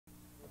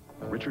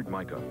Richard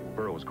Micah,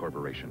 Burroughs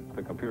Corporation.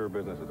 The computer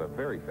business is a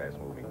very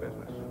fast-moving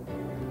business.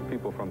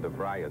 People from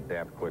DeVry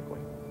adapt quickly.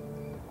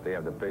 They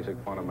have the basic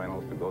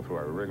fundamentals to go through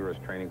our rigorous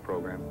training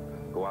program,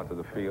 go out to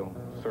the field,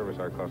 service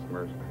our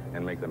customers,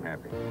 and make them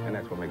happy. And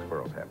that's what makes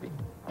Burroughs happy.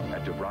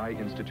 At DeVry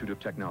Institute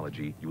of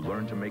Technology, you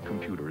learn to make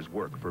computers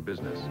work for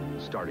business,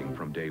 starting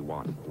from day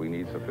one. We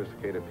need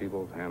sophisticated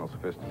people to handle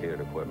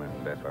sophisticated equipment.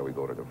 That's why we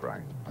go to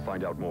DeVry.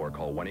 Find out more,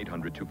 call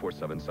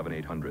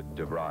 1-800-247-7800.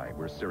 DeVry,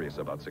 we're serious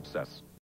about success.